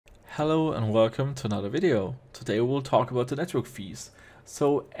Hello and welcome to another video. Today we'll talk about the network fees.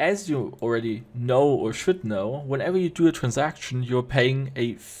 So as you already know or should know, whenever you do a transaction, you're paying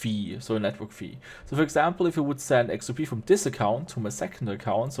a fee, so a network fee. So for example, if you would send XRP from this account to my second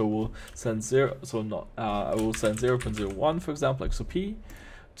account, so we'll send I will send 0.01, for example, XRP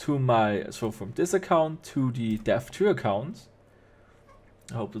to from this account to the dev2 account.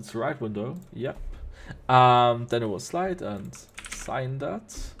 I hope it's the right window. Yep. Then it will slide and sign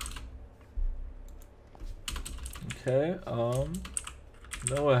that. Okay,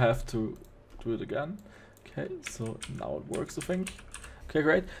 now I have to do it again. Okay, so now it works, I think. Okay,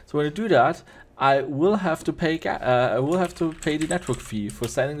 great. So when I do that, I will have to pay the network fee for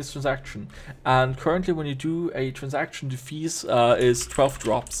signing this transaction. And currently, when you do a transaction, the fees is 12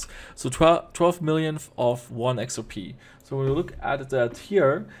 drops. So 12 millionth of 1 XRP. So when you look at that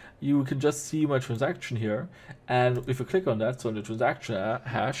here, you can just see my transaction here. And if you click on that, so on the transaction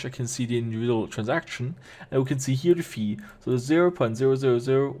hash, I can see the individual transaction. And we can see here the fee. So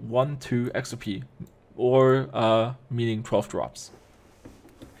 0.00012 XRP, or meaning 12 drops.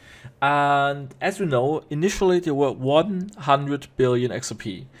 And as we know, initially there were 100 billion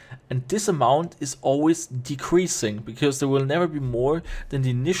XRP, and this amount is always decreasing because there will never be more than the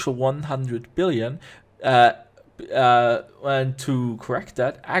initial 100 billion. And to correct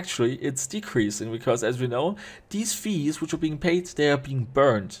that, actually it's decreasing because, as we know, these fees which are being paid, they are being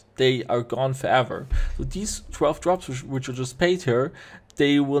burned. They are gone forever. So these 12 drops which are just paid here,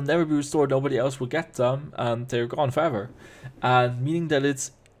 they will never be restored. Nobody else will get them, and they're gone forever. And meaning that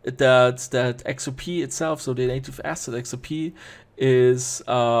that XRP itself, so the native asset XRP, is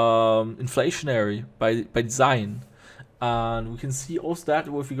inflationary by design. And we can see also that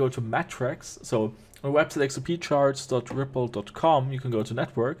if we go to metrics, so on the website xrpcharts.ripple.com, you can go to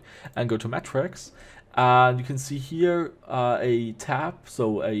network and go to metrics, and you can see here a tab,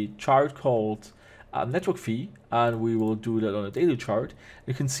 so a chart called network fee, and we will do that on a daily chart.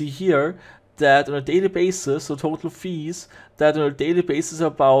 You can see here that on a daily basis, so total fees, that on a daily basis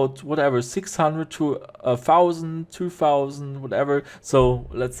about whatever 600 to 1,000, 2,000, whatever. So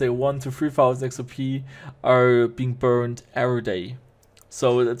let's say 1 to 3,000 XRP are being burned every day.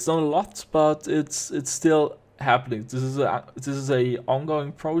 So it's not a lot, but it's still happening. This is a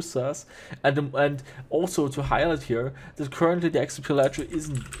ongoing process, and also to highlight here that currently the XRP Ledger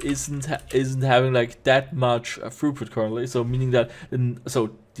isn't having like that much throughput currently. So meaning that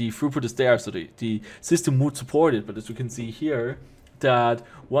the throughput is there, so the system would support it. But as you can see here, that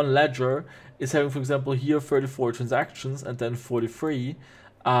one ledger is having, for example, here 34 transactions and then 43.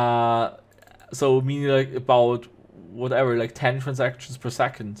 So meaning like about whatever, like 10 transactions per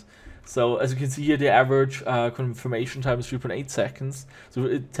second. So as you can see here, the average confirmation time is 3.8 seconds. So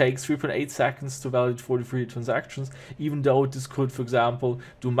it takes 3.8 seconds to validate 43 transactions, even though this could, for example,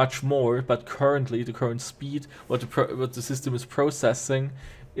 do much more. But currently, the current speed, what the system is processing,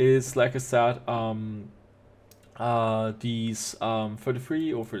 is, like I said, these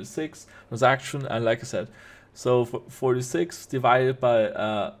 33 or 36 transaction, and like I said, so 46 divided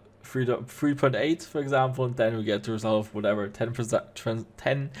by 3.8, for example, and then we get the result of whatever 10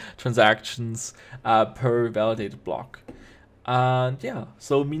 transactions per validated block. And yeah,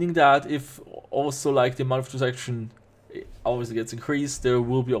 so meaning that if also like the amount of transaction obviously gets increased, there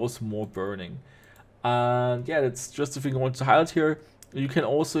will be also more burning. And yeah, that's just the thing I want to highlight here. You can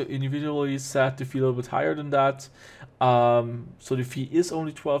also individually set the fee a little bit higher than that. So the fee is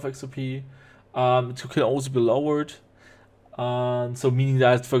only 12 XRP. It can also be lowered. So meaning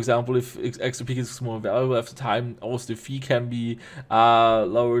that, for example, if XRP is more valuable after time, also the fee can be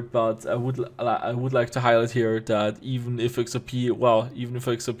lowered. But I would like to highlight here that even if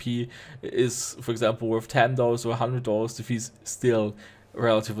XRP is, for example, worth $10 or $100, the fee is still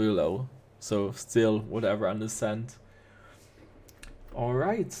relatively low. So still whatever, under cent.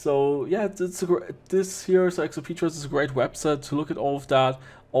 Alright, so yeah, so XRP Charts is a great website to look at all of that.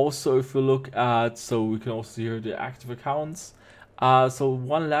 Also, if we look at, so we can also see here the active accounts. So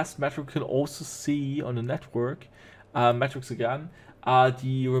one last metric we can also see on the network, metrics again,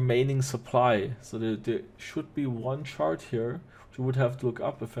 the remaining supply. So there should be one chart here, which you would have to look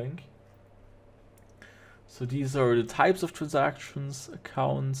up, I think. So these are the types of transactions,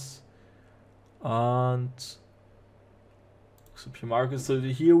 accounts, and XRP market. So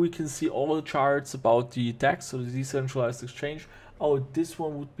here we can see all the charts about the DEX, so the decentralized exchange. Oh, this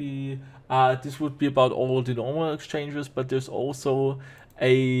one would be about all the normal exchanges, but there's also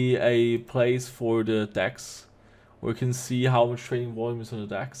a place for the DEX where we can see how much trading volume is on the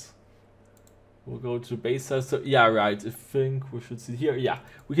DEX. We'll go to base size. So yeah, right. I think we should see here. Yeah,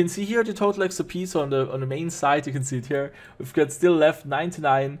 we can see here the total XRP. So on the main side, you can see it here. We've got still left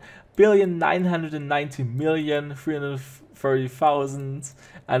 99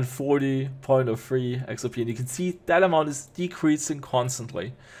 6,990,330,040.03 XRP, and you can see that amount is decreasing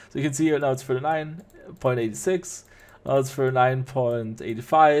constantly. So you can see here now it's 39.86, now it's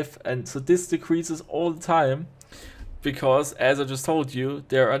 39.85, and so this decreases all the time because, as I just told you,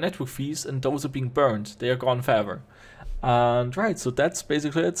 there are network fees and those are being burned. They are gone forever. And right, so that's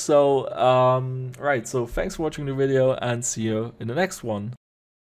basically it. So right, so thanks for watching the video and see you in the next one.